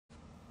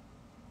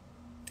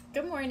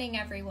Good morning,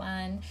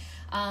 everyone.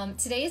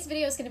 Today's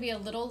video is going to be a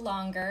little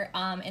longer,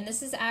 and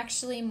this is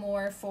actually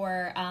more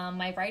for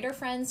my writer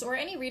friends or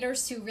any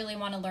readers who really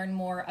want to learn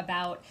more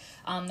about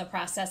the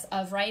process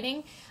of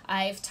writing.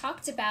 I've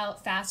talked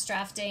about fast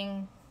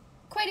drafting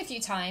quite a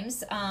few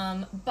times,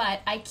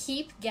 but I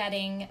keep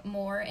getting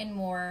more and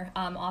more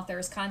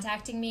authors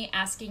contacting me,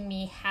 asking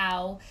me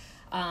how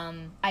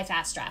I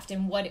fast draft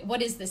and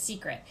what is the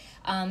secret.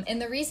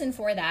 And the reason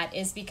for that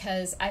is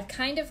because I've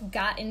kind of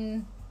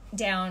gotten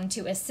down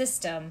to a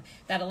system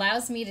that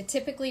allows me to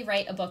typically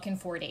write a book in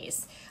 4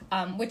 days,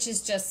 which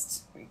is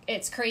just,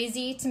 it's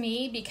crazy to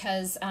me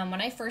because when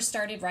I first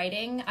started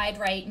writing, I'd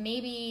write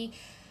maybe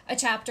a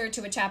chapter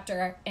to a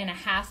chapter and a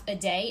half a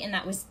day, and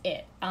that was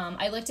it.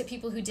 I looked at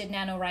people who did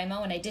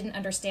NaNoWriMo, and I didn't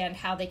understand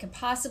how they could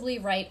possibly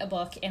write a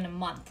book in a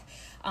month.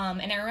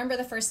 And I remember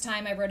the first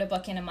time I wrote a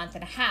book in a month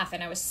and a half,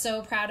 and I was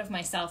so proud of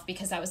myself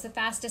because that was the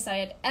fastest I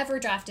had ever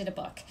drafted a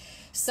book.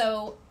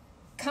 So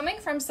coming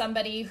from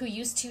somebody who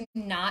used to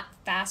not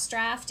fast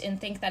draft and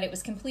think that it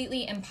was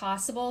completely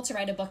impossible to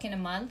write a book in a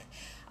month,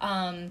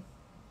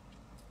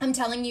 I'm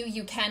telling you,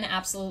 you can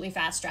absolutely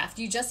fast draft.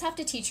 You just have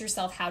to teach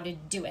yourself how to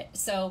do it.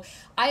 So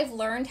I've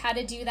learned how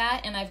to do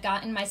that, and I've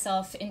gotten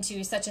myself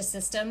into such a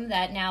system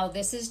that now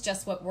this is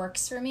just what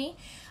works for me.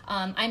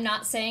 I'm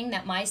not saying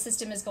that my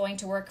system is going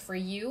to work for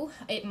you.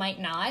 It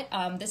might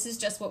not. This is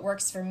just what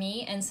works for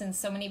me, and since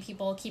so many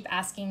people keep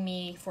asking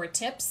me for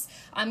tips,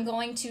 I'm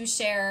going to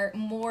share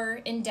more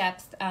in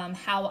depth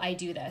how I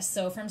do this.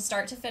 So from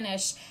start to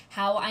finish,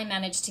 how I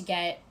manage to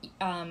get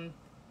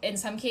in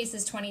some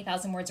cases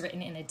 20,000 words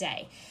written in a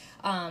day.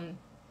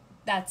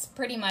 That's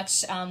pretty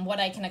much what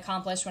I can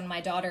accomplish when my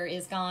daughter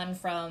is gone.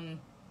 From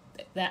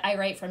that, I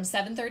write from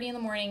 7:30 in the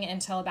morning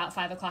until about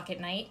 5 o'clock at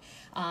night,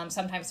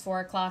 sometimes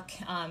 4 o'clock.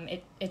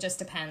 It just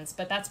depends,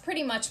 but that's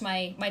pretty much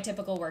my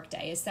typical work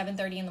day is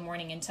 7:30 in the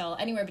morning until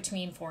anywhere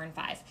between 4 and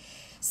 5.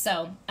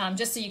 So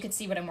just so you could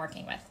see what I'm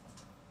working with.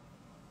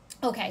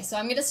 Okay, so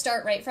I'm going to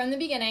start right from the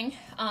beginning,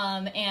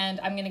 and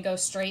I'm going to go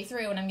straight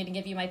through, and I'm going to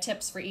give you my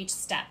tips for each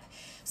step.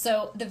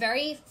 So the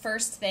very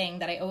first thing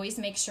that I always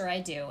make sure I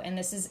do, and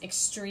this is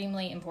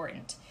extremely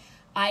important,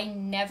 I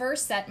never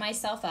set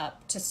myself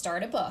up to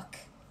start a book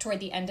toward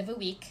the end of a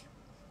week,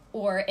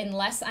 or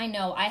unless I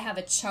know I have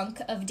a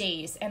chunk of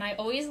days, and I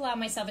always allow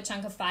myself a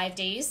chunk of 5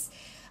 days.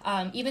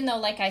 Even though,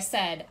 like I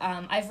said,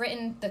 I've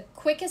written, the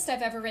quickest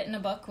I've ever written a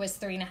book was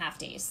 3.5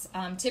 days.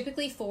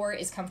 Typically 4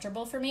 is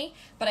comfortable for me,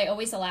 but I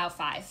always allow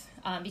 5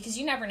 because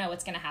you never know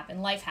what's going to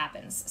happen. Life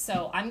happens.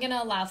 So I'm going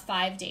to allow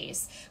 5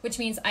 days, which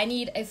means I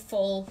need a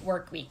full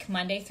work week,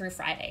 Monday through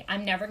Friday.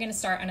 I'm never going to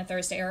start on a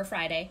Thursday or a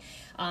Friday.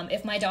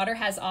 If my daughter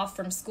has off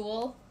from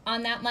school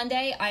on that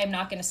Monday, I am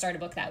not going to start a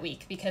book that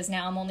week because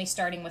now I'm only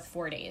starting with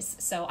 4 days.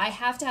 So I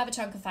have to have a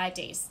chunk of 5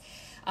 days.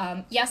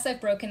 Yes,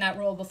 I've broken that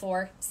rule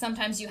before.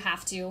 Sometimes you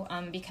have to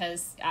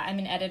because I'm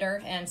an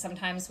editor, and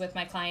sometimes with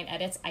my client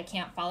edits, I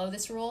can't follow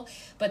this rule.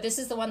 But this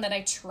is the one that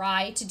I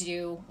try to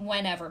do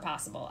whenever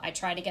possible. I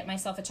try to get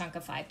myself a chunk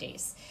of 5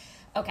 days.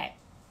 Okay,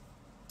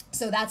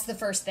 so that's the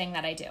first thing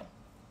that I do.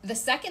 The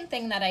second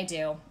thing that I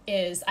do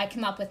is I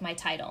come up with my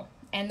title.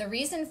 And the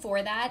reason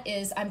for that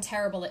is I'm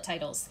terrible at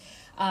titles.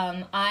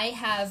 I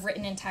have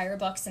written entire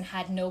books and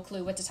had no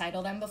clue what to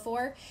title them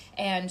before,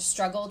 and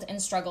struggled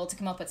to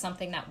come up with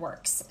something that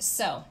works.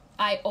 So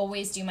I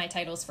always do my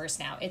titles first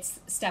now. It's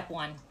step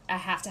one. I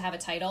have to have a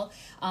title,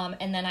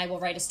 and then I will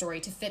write a story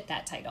to fit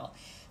that title.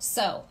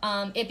 So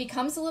it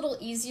becomes a little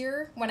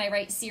easier when I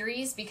write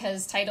series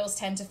because titles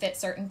tend to fit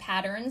certain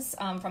patterns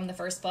from the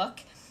first book.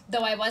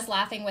 Though I was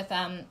laughing with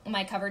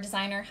my cover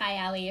designer, hi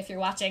Allie if you're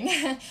watching,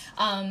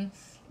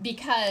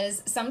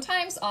 because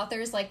sometimes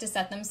authors like to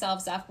set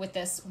themselves up with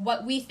this,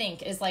 what we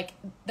think is like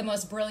the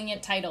most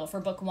brilliant title for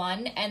book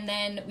 1, and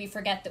then we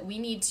forget that we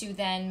need to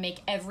then make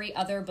every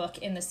other book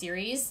in the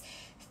series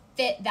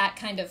fit that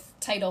kind of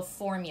title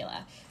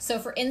formula. So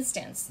for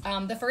instance,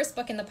 the first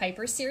book in the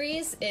Piper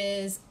series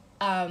is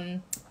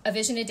A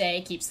Vision a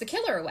Day Keeps the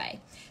Killer Away.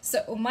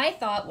 So my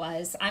thought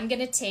was, I'm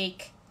going to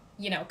take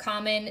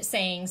common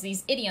sayings,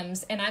 these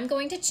idioms, and I'm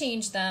going to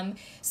change them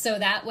so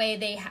that way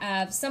they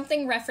have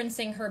something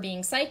referencing her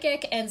being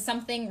psychic and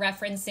something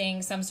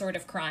referencing some sort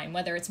of crime,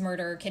 whether it's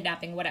murder,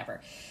 kidnapping,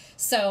 whatever.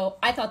 So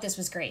I thought this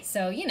was great.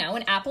 So,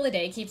 an apple a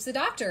day keeps the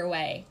doctor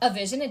away. A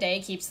vision a day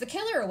keeps the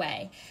killer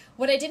away.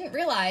 What I didn't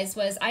realize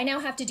was I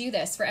now have to do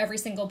this for every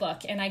single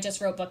book, and I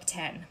just wrote book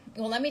 10.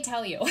 Well, let me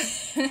tell you,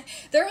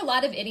 there are a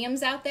lot of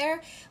idioms out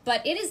there,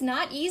 but it is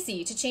not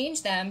easy to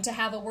change them to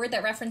have a word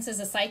that references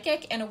a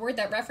psychic and a word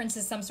that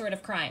references some sort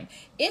of crime.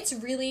 It's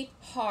really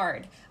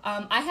hard.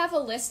 I have a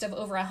list of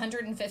over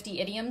 150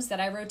 idioms that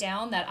I wrote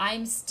down that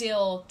I'm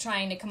still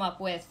trying to come up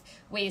with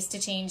ways to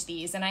change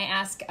these, and I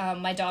ask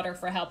my daughter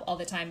for help all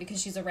the time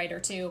because she's a writer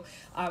too,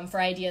 for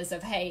ideas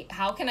of, hey,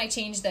 how can I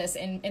change this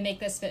and make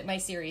this fit my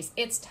series?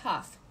 It's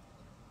tough.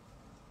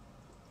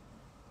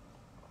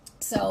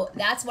 So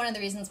that's one of the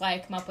reasons why I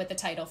come up with the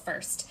title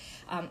first.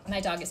 My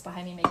dog is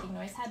behind me making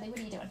noise. Hadley, what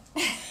are you doing?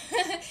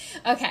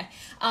 Okay.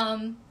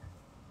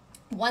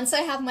 Once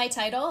I have my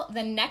title,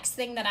 the next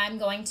thing that I'm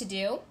going to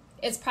do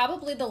is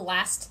probably the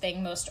last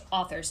thing most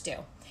authors do.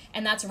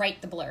 And that's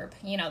write the blurb,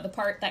 the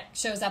part that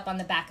shows up on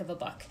the back of a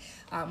book,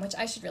 which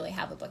I should really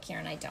have a book here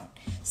and I don't.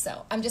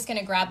 So I'm just going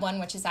to grab one,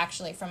 which is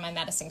actually from my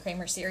Madison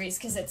Kramer series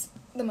because it's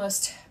the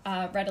most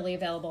readily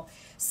available.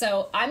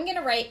 So I'm going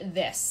to write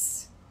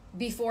this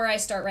before I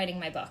start writing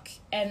my book.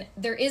 And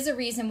there is a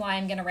reason why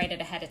I'm going to write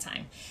it ahead of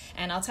time.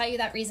 And I'll tell you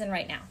that reason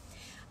right now.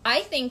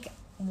 I think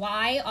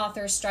why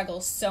authors struggle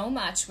so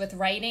much with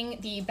writing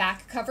the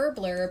back cover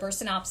blurb or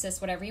synopsis,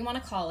 whatever you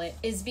want to call it,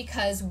 is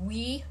because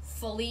we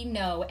fully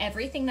know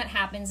everything that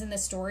happens in the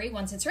story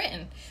once it's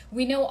written.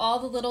 We know all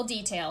the little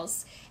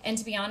details, and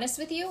to be honest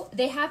with you,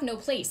 they have no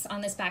place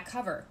on this back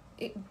cover.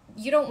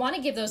 You don't want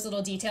to give those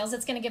little details.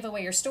 It's going to give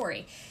away your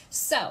story.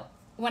 So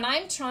when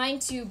I'm trying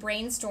to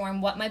brainstorm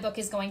what my book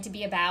is going to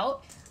be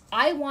about,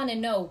 I want to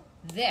know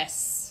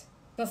this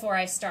before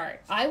I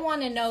start. I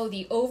want to know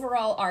the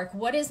overall arc.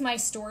 What is my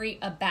story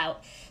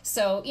about?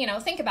 So,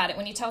 think about it.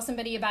 When you tell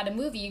somebody about a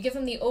movie, you give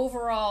them the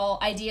overall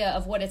idea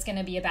of what it's going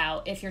to be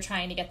about if you're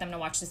trying to get them to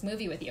watch this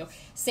movie with you.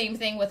 Same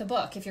thing with a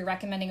book. If you're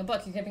recommending a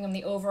book, you're giving them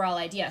the overall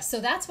idea. So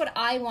that's what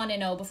I want to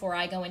know before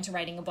I go into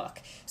writing a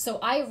book. So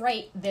I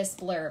write this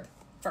blurb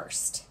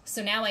first.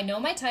 So now I know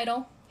my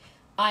title.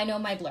 I know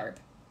my blurb.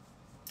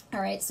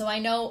 All right, so I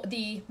know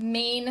the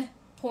main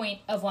point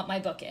of what my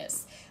book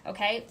is.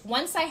 Okay,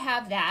 once I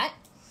have that,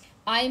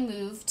 I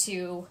move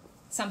to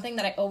something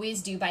that I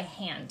always do by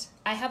hand.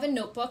 I have a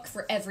notebook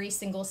for every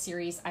single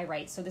series I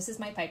write. So this is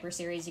my Piper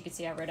series. You can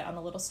see I wrote it on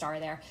the little star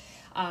there.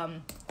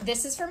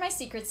 This is for my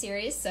Secret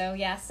series. So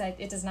yes,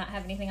 it does not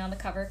have anything on the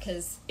cover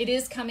because it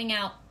is coming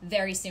out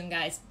very soon,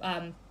 guys.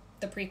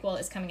 The prequel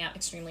is coming out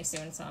extremely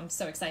soon, so I'm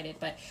so excited,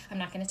 but I'm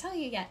not going to tell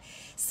you yet.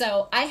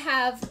 So I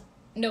have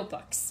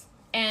notebooks.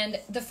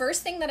 And the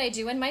first thing that I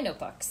do in my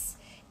notebooks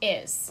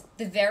is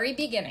the very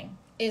beginning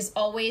is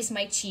always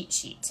my cheat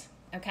sheet.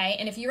 Okay,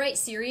 and if you write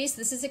series,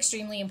 this is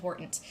extremely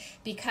important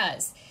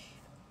because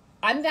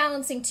I'm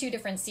balancing 2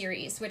 different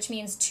series, which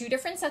means 2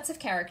 different sets of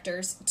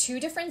characters, 2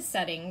 different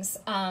settings.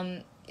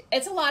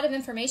 It's a lot of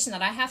information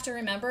that I have to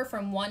remember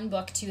from one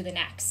book to the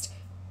next.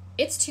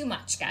 It's too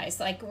much, guys.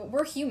 Like,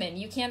 we're human.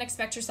 You can't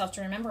expect yourself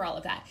to remember all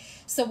of that.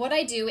 So what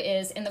I do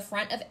is in the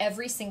front of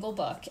every single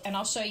book, and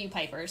I'll show you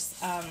Piper's,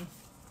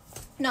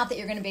 not that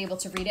you're going to be able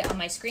to read it on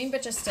my screen,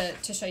 but just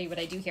to show you what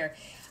I do here.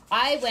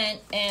 I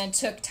went and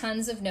took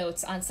tons of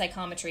notes on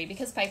psychometry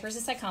because Piper's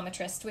a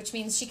psychometrist, which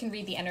means she can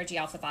read the energy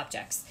off of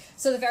objects.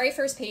 So the very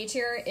first page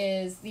here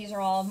these are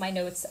all of my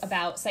notes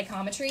about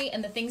psychometry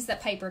and the things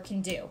that Piper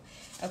can do.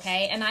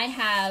 Okay, and I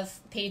have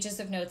pages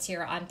of notes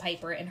here on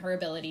Piper and her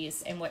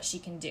abilities and what she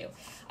can do.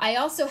 I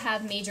also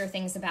have major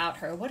things about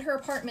her, what her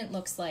apartment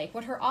looks like,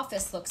 what her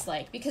office looks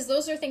like, because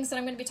those are things that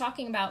I'm going to be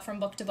talking about from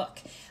book to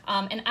book.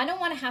 And I don't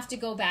want to have to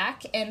go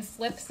back and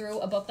flip through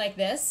a book like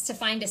this to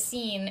find a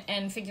scene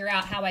and figure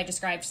out how I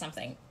described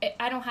something.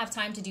 I don't have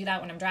time to do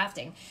that when I'm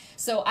drafting.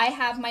 So I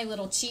have my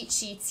little cheat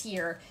sheets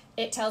here.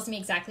 It tells me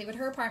exactly what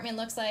her apartment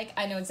looks like.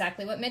 I know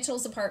exactly what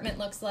Mitchell's apartment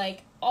looks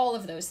like. All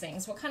of those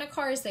things. What kind of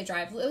cars they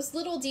drive. Those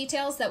little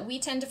details that we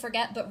tend to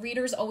forget, but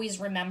readers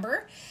always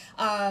remember.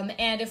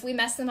 And if we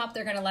mess them up,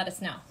 they're going to let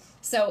us know.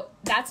 So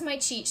that's my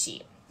cheat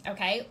sheet.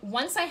 Okay.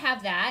 Once I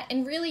have that,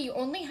 and really you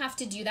only have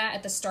to do that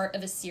at the start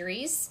of a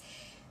series,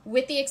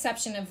 with the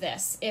exception of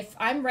this. If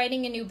I'm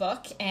writing a new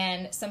book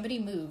and somebody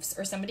moves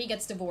or somebody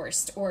gets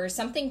divorced or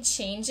something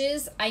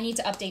changes, I need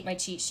to update my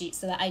cheat sheet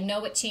so that I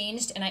know it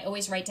changed, and I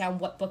always write down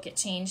what book it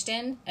changed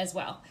in as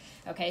well.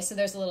 Okay, so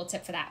there's a little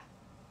tip for that.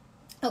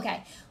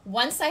 Okay,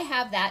 once I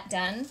have that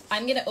done,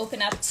 I'm going to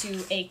open up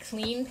to a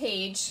clean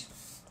page.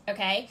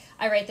 Okay,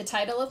 I write the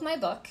title of my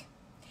book,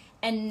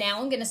 and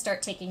now I'm going to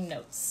start taking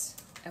notes.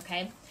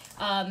 Okay.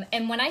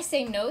 And when I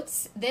say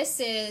notes, this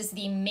is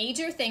the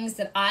major things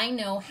that I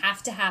know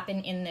have to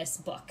happen in this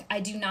book. I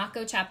do not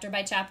go chapter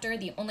by chapter.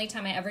 The only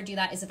time I ever do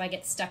that is if I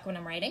get stuck when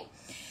I'm writing.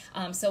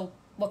 So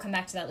we'll come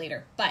back to that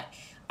later. But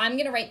I'm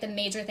going to write the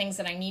major things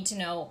that I need to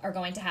know are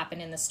going to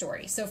happen in the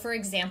story. So for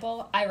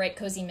example, I write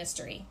cozy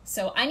mystery.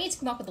 So I need to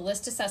come up with a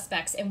list of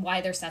suspects and why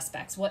they're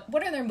suspects. What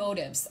are their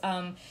motives?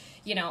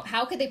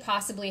 How could they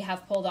possibly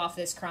have pulled off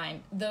this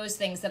crime? Those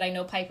things that I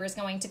know Piper is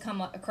going to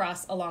come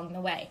across along the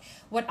way.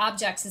 What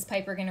objects is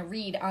Piper going to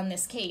read on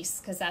this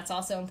case? Because that's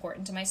also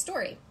important to my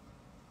story.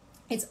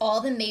 It's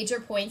all the major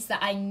points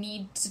that I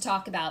need to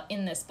talk about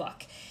in this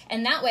book.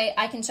 And that way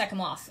I can check them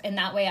off. And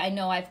that way I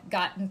know I've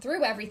gotten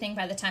through everything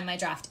by the time my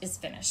draft is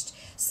finished.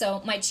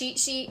 So my cheat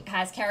sheet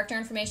has character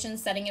information,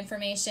 setting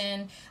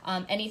information,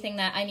 anything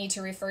that I need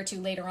to refer to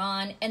later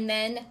on, and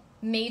then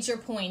major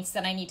points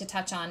that I need to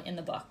touch on in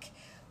the book.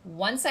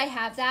 Once I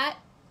have that,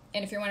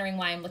 and if you're wondering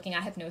why I'm looking,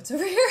 I have notes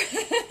over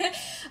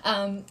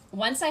here.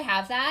 Once I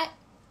have that,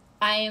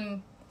 I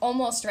am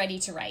almost ready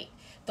to write.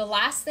 The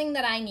last thing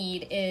that I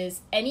need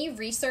is any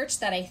research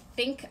that I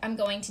think I'm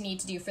going to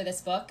need to do for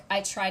this book, I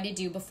try to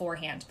do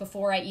beforehand,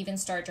 before I even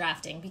start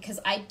drafting, because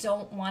I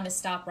don't want to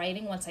stop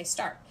writing once I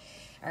start.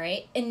 All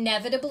right.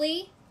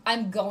 Inevitably,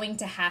 I'm going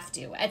to have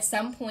to. At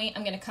some point,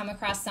 I'm going to come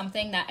across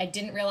something that I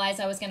didn't realize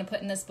I was going to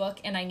put in this book,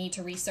 and I need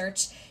to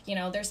research. You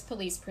know, there's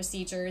police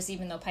procedures,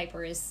 even though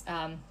Piper is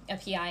a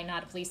PI,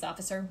 not a police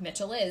officer.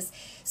 Mitchell is.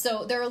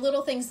 So there are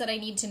little things that I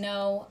need to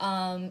know.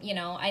 You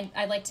know,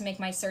 I like to make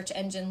my search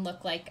engine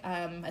look like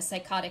a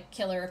psychotic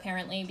killer,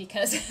 apparently,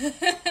 because,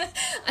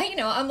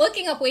 I'm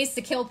looking up ways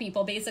to kill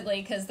people,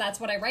 basically, because that's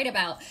what I write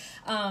about.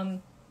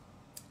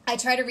 I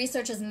try to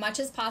research as much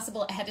as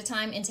possible ahead of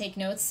time and take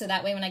notes, so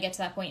that way when I get to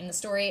that point in the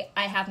story,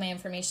 I have my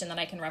information that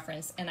I can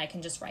reference and I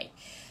can just write.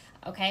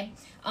 Okay?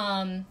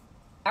 All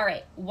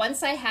right.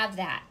 Once I have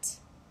that,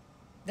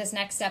 this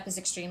next step is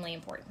extremely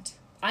important.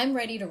 I'm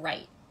ready to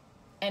write.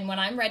 And when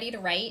I'm ready to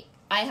write,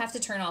 I have to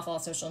turn off all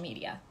social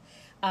media.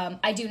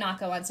 I do not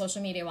go on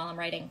social media while I'm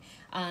writing.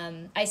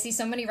 I see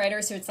so many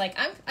writers who it's like,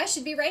 I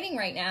should be writing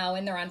right now,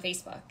 and they're on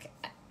Facebook.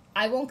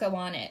 I won't go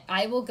on it.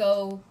 I will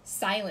go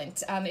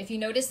silent. If you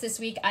notice this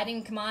week, I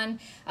didn't come on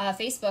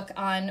Facebook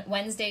on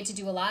Wednesday to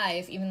do a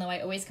live, even though I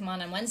always come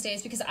on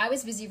Wednesdays, because I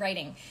was busy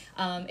writing.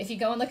 If you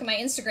go and look at my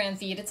Instagram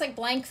feed, it's like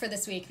blank for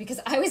this week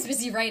because I was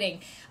busy writing.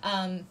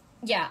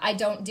 Yeah, I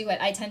don't do it.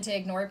 I tend to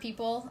ignore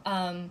people.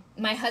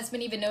 My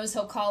husband even knows.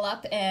 He'll call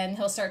up and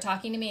he'll start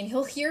talking to me and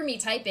he'll hear me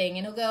typing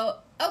and he'll go,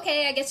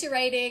 okay, I guess you're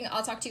writing.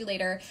 I'll talk to you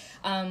later.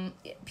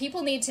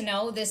 People need to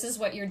know this is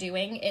what you're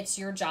doing. It's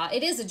your job.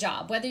 It is a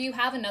job. Whether you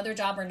have another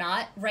job or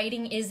not,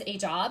 writing is a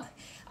job.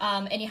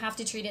 And you have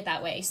to treat it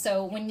that way.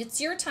 So when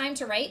it's your time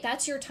to write,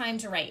 that's your time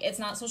to write. It's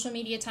not social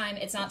media time.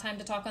 It's not time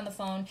to talk on the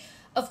phone.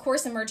 Of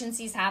course,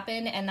 emergencies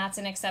happen, and that's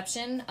an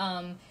exception.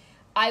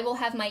 I will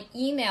have my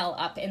email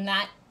up, and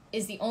that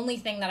is the only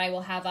thing that I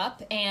will have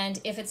up. And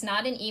if it's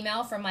not an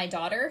email from my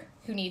daughter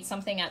who needs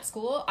something at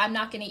school, I'm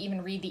not going to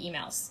even read the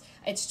emails.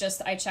 It's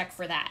just I check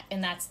for that,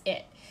 and that's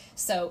it.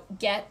 So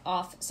get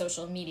off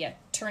social media.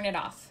 Turn it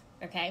off,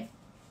 okay?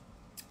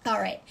 All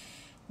right.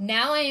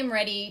 Now I am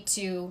ready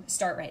to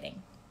start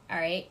writing, all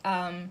right?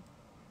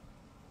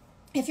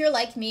 If you're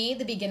like me,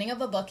 the beginning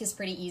of a book is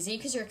pretty easy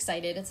because you're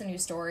excited. It's a new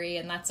story,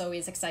 and that's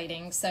always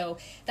exciting. So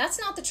that's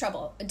not the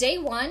trouble. Day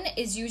one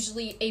is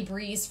usually a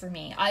breeze for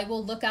me. I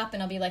will look up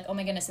and I'll be like, oh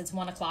my goodness, it's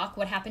 1 o'clock.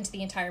 What happened to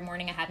the entire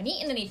morning? I haven't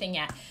eaten anything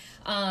yet.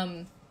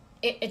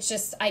 It's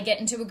just I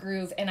get into a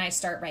groove and I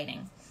start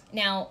writing.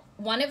 Now,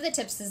 one of the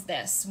tips is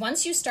this.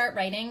 Once you start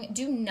writing,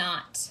 do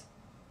not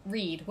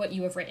read what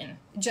you have written.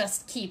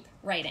 Just keep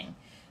writing,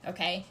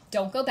 okay?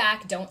 Don't go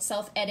back. Don't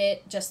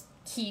self-edit. Just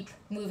keep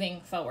moving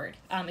forward.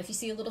 If you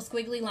see a little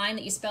squiggly line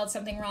that you spelled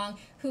something wrong,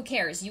 who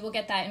cares? You will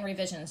get that in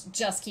revisions.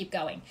 Just keep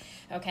going.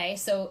 Okay,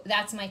 so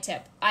that's my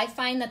tip. I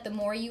find that the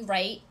more you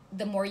write,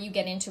 the more you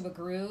get into a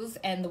groove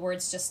and the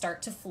words just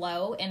start to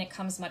flow and it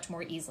comes much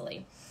more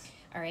easily.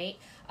 All right.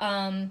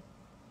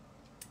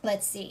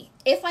 Let's see.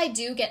 If I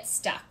do get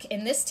stuck,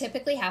 and this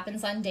typically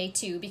happens on day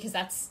 2 because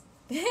that's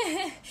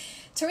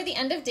toward the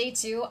end of day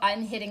 2,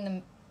 I'm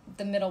hitting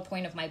the middle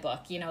point of my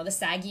book, the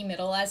saggy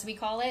middle as we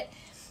call it.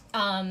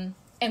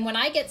 And when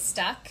I get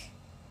stuck,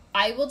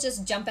 I will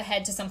just jump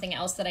ahead to something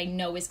else that I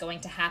know is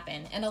going to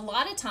happen. And a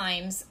lot of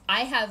times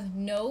I have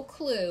no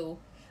clue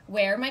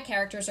where my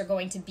characters are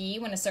going to be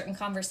when a certain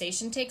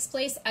conversation takes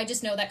place. I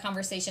just know that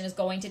conversation is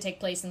going to take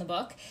place in the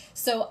book.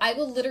 So I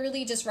will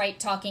literally just write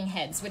talking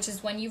heads, which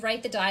is when you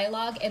write the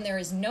dialogue and there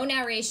is no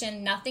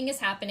narration, nothing is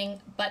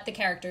happening but the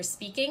characters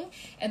speaking.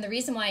 And the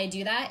reason why I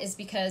do that is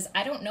because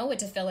I don't know what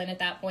to fill in at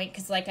that point.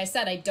 Because like I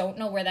said, I don't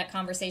know where that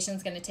conversation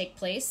is going to take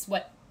place,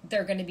 what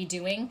they're going to be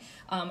doing.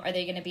 Are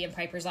they going to be in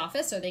Piper's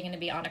office? Are they going to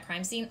be on a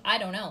crime scene? I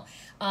don't know.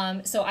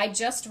 So I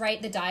just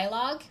write the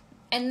dialogue.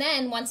 And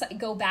then once I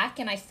go back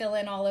and I fill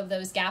in all of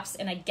those gaps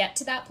and I get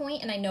to that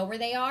point and I know where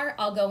they are,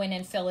 I'll go in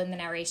and fill in the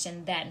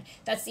narration then.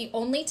 That's the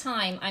only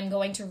time I'm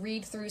going to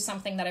read through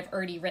something that I've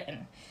already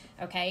written,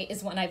 okay,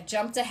 is when I've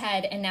jumped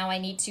ahead and now I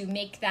need to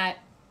make that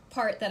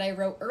part that I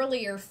wrote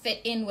earlier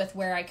fit in with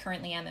where I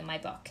currently am in my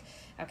book,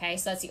 okay?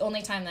 So that's the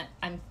only time that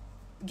I'm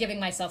giving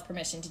myself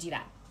permission to do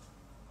that.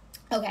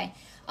 Okay,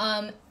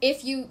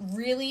 if you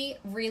really,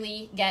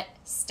 really get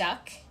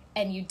stuck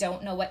and you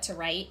don't know what to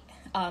write,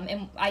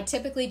 and I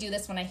typically do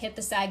this when I hit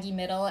the saggy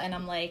middle and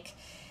I'm like,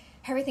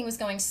 everything was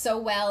going so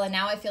well and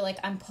now I feel like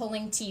I'm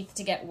pulling teeth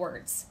to get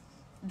words.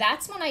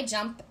 That's when I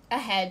jump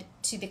ahead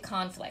to the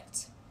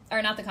conflict,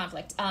 or not the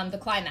conflict, the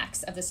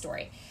climax of the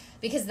story.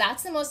 Because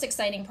that's the most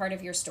exciting part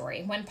of your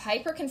story. When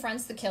Piper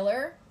confronts the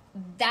killer,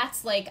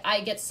 that's like,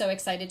 I get so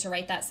excited to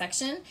write that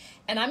section.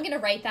 And I'm going to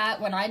write that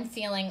when I'm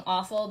feeling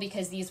awful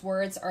because these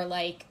words are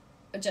like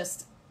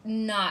just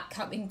not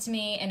coming to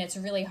me and it's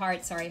really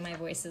hard. Sorry, my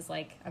voice is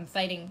like,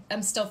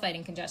 I'm still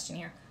fighting congestion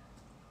here.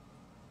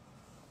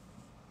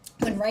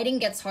 When writing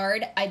gets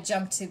hard, I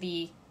jump to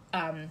the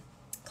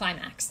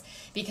climax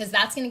because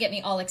that's going to get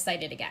me all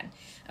excited again.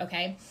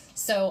 Okay,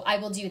 so I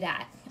will do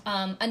that.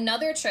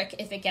 Another trick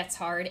if it gets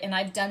hard, and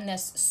I've done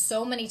this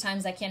so many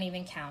times I can't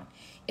even count,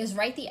 is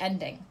write the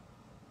ending.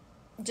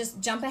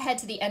 Just jump ahead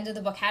to the end of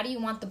the book. How do you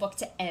want the book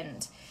to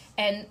end?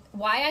 And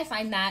why I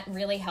find that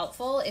really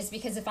helpful is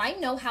because if I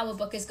know how a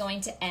book is going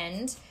to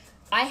end,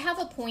 I have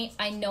a point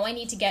I know I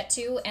need to get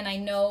to, and I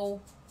know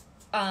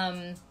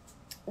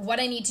what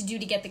I need to do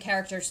to get the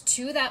characters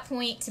to that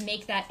point to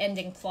make that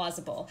ending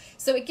plausible.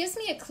 So it gives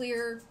me a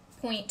clear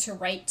point to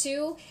write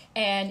to,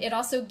 and it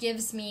also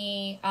gives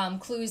me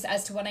clues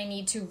as to what I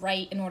need to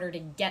write in order to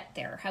get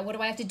there. What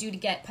do I have to do to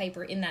get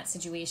Piper in that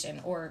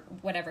situation, or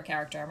whatever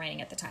character I'm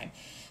writing at the time.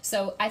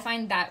 So I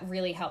find that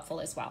really helpful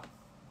as well.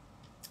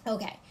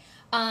 Okay.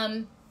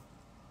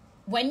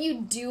 When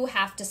you do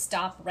have to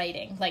stop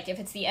writing, like if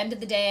it's the end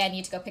of the day, I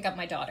need to go pick up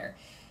my daughter,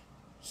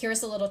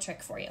 here's a little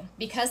trick for you.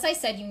 Because I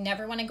said you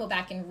never want to go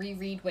back and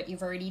reread what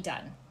you've already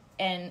done.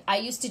 And I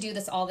used to do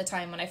this all the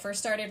time. When I first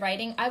started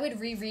writing, I would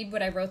reread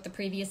what I wrote the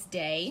previous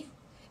day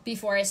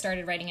before I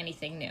started writing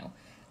anything new.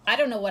 I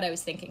don't know what I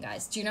was thinking,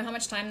 guys. Do you know how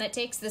much time that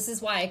takes? This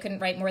is why I couldn't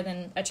write more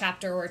than a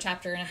chapter or a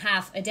chapter and a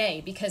half a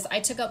day, because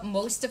I took up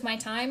most of my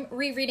time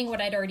rereading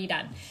what I'd already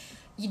done.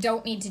 You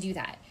don't need to do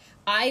that.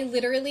 I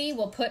literally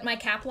will put my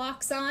cap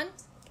locks on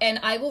and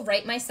I will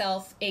write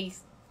myself a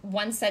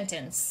one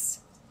sentence.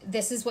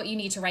 This is what you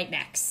need to write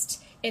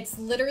next. It's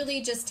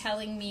literally just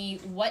telling me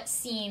what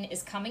scene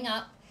is coming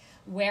up,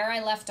 where I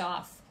left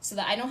off, so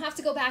that I don't have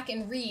to go back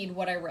and read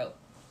what I wrote.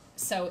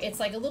 So it's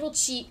like a little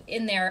cheat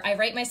in there. I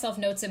write myself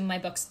notes in my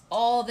books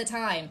all the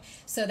time,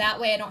 so that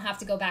way I don't have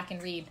to go back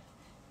and read.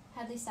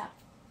 Hadley, stop.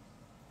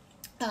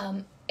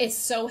 It's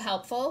so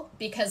helpful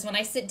because when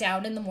I sit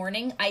down in the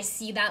morning, I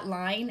see that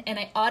line and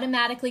I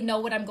automatically know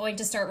what I'm going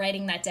to start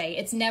writing that day.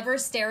 It's never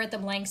stare at the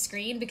blank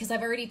screen, because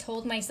I've already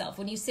told myself,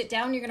 when you sit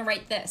down, you're going to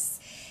write this.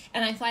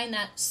 And I find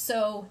that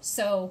so,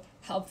 so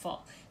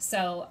helpful.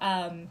 So,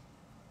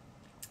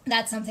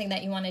 that's something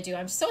that you want to do.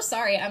 I'm so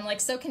sorry. I'm like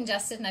so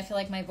congested and I feel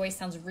like my voice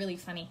sounds really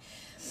funny.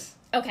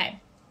 Okay.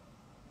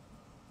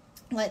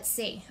 Let's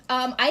see.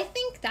 I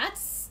think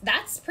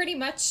that's pretty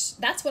much,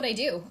 that's what I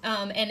do.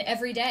 And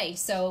every day.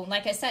 So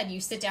like I said, you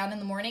sit down in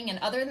the morning, and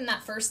other than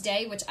that first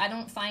day, which I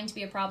don't find to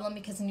be a problem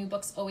because a new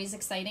book's always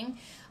exciting,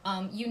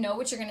 you know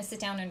what you're going to sit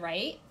down and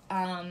write.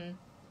 And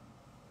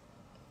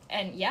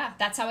yeah,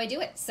 that's how I do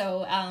it.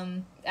 So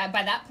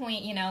by that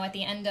point, you know, at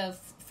the end of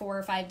 4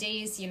 or 5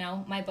 days, you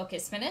know, my book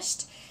is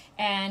finished,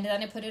 and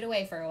then I put it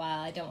away for a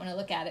while. I don't want to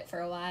look at it for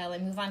a while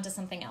and move on to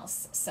something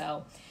else.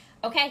 So,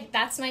 okay,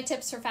 that's my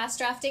tips for fast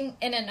drafting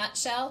in a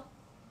nutshell.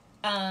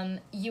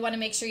 You want to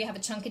make sure you have a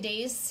chunk of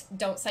days.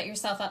 Don't set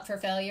yourself up for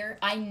failure.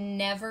 I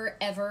never,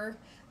 ever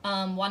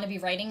want to be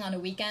writing on a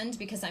weekend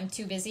because I'm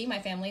too busy. My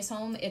family's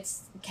home.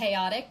 It's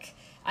chaotic.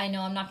 I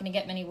know I'm not going to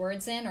get many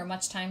words in or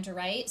much time to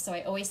write, so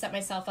I always set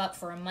myself up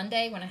for a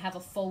Monday when I have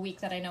a full week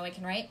that I know I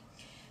can write.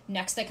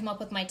 Next, I come up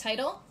with my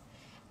title.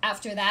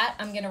 After that,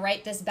 I'm going to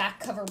write this back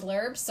cover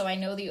blurb so I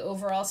know the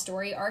overall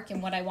story arc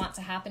and what I want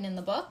to happen in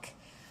the book.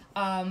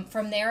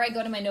 From there, I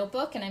go to my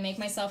notebook and I make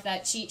myself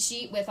that cheat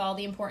sheet with all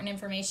the important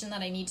information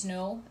that I need to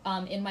know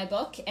in my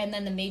book, and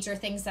then the major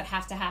things that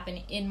have to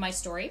happen in my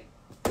story.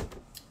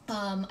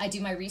 I do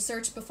my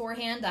research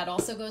beforehand. That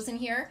also goes in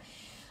here.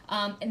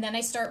 And then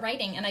I start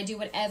writing, and I do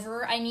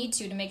whatever I need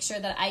to make sure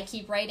that I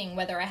keep writing.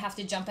 Whether I have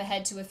to jump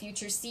ahead to a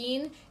future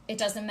scene, it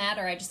doesn't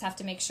matter. I just have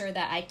to make sure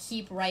that I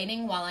keep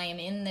writing while I am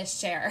in this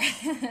chair.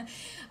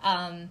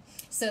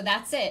 So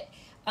that's it.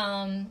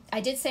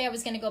 I did say I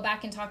was going to go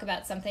back and talk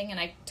about something, and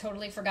I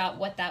totally forgot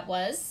what that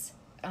was.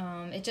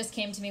 It just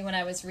came to me when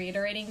I was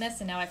reiterating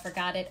this, and now I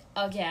forgot it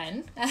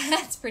again.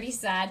 That's pretty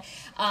sad.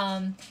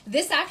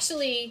 This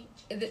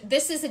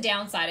is a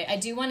downside. I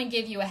do want to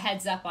give you a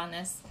heads up on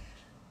this.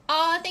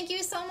 Oh, thank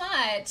you so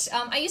much.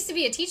 I used to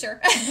be a teacher,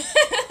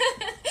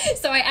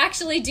 so I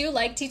actually do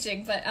like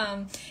teaching, but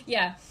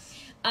yeah.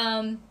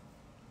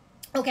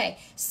 Okay,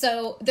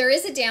 so there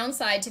is a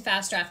downside to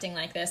fast drafting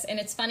like this, and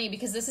it's funny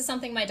because this is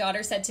something my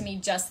daughter said to me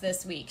just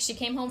this week. She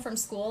came home from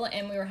school,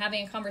 and we were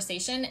having a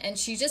conversation, and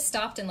she just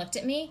stopped and looked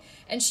at me,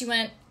 and she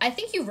went, "I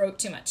think you wrote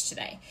too much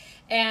today."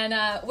 And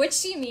what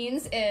she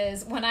means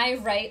is when I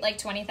write like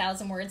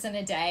 20,000 words in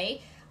a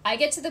day, I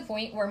get to the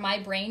point where my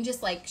brain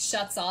just like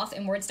shuts off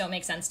and words don't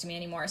make sense to me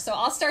anymore. So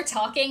I'll start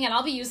talking and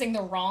I'll be using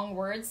the wrong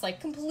words,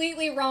 like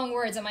completely wrong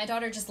words. And my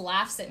daughter just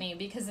laughs at me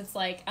because it's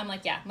like, I'm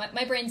like, yeah,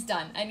 my brain's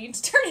done. I need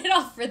to turn it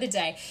off for the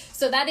day.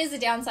 So that is a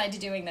downside to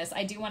doing this.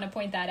 I do want to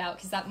point that out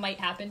because that might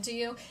happen to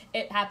you.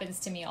 It happens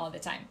to me all the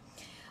time.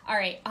 All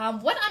right.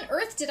 What on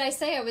earth did I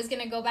say I was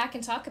going to go back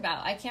and talk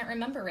about? I can't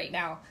remember right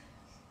now.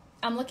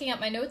 I'm looking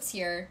at my notes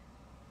here.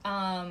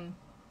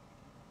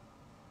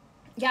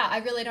 Yeah, I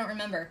really don't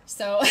remember.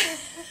 So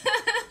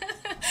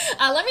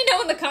let me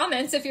know in the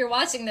comments if you're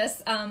watching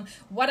this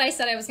what I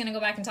said I was going to go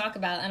back and talk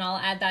about, and I'll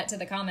add that to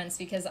the comments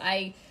because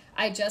I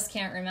just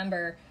can't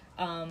remember.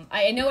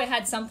 I know it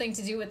had something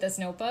to do with this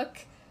notebook,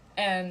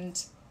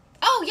 and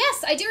oh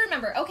yes, I do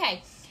remember.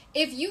 Okay,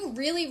 if you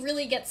really,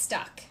 really get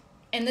stuck,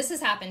 and this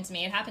has happened to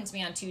me. It happened to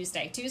me on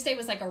Tuesday. Tuesday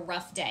was like a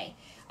rough day,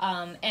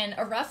 and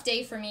a rough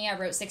day for me. I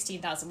wrote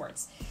 16,000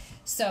 words,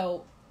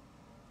 so.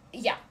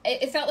 Yeah,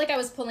 it felt like I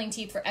was pulling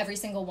teeth for every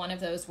single one of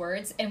those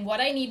words. And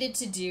what I needed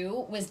to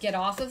do was get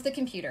off of the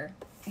computer.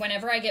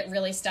 Whenever I get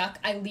really stuck,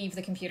 I leave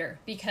the computer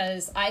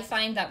because I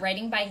find that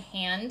writing by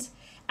hand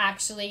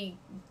actually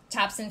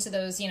taps into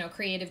those,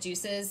 creative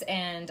juices,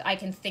 and I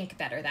can think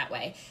better that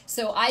way.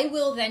 So I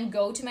will then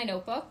go to my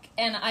notebook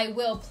and I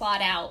will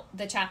plot out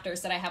the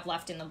chapters that I have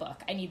left in the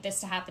book. I need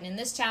this to happen in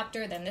this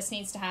chapter, then this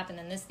needs to happen,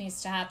 then this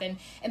needs to happen.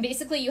 And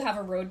basically you have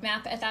a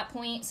roadmap at that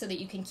point so that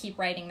you can keep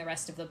writing the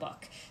rest of the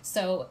book.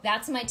 So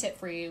that's my tip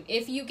for you.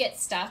 If you get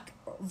stuck,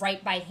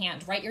 write by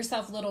hand. Write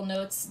yourself little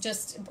notes.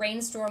 Just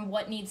brainstorm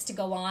what needs to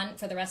go on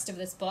for the rest of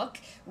this book.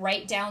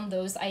 Write down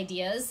those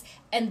ideas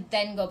and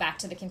then go back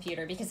to the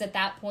computer, because at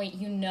that point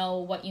you know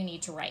what you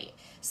need to write.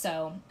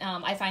 So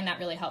I find that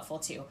really helpful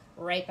too.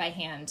 Write by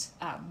hand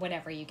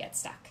whenever you get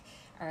stuck.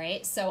 All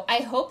right, so I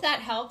hope that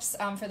helps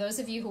for those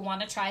of you who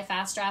want to try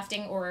fast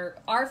drafting or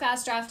are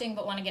fast drafting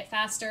but want to get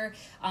faster.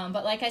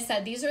 But like I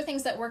said, these are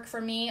things that work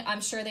for me.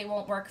 I'm sure they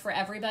won't work for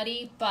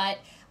everybody, but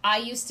I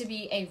used to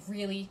be a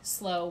really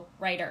slow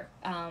writer.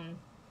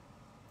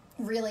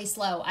 Really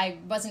slow. I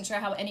wasn't sure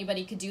how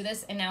anybody could do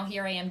this, and now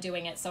here I am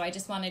doing it. So I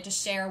just wanted to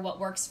share what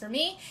works for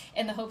me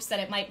in the hopes that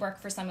it might work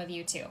for some of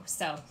you too.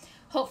 So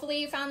hopefully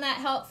you found that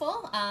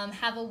helpful.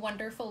 Have a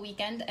wonderful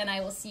weekend, and I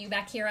will see you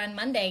back here on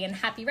Monday, and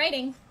happy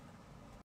writing.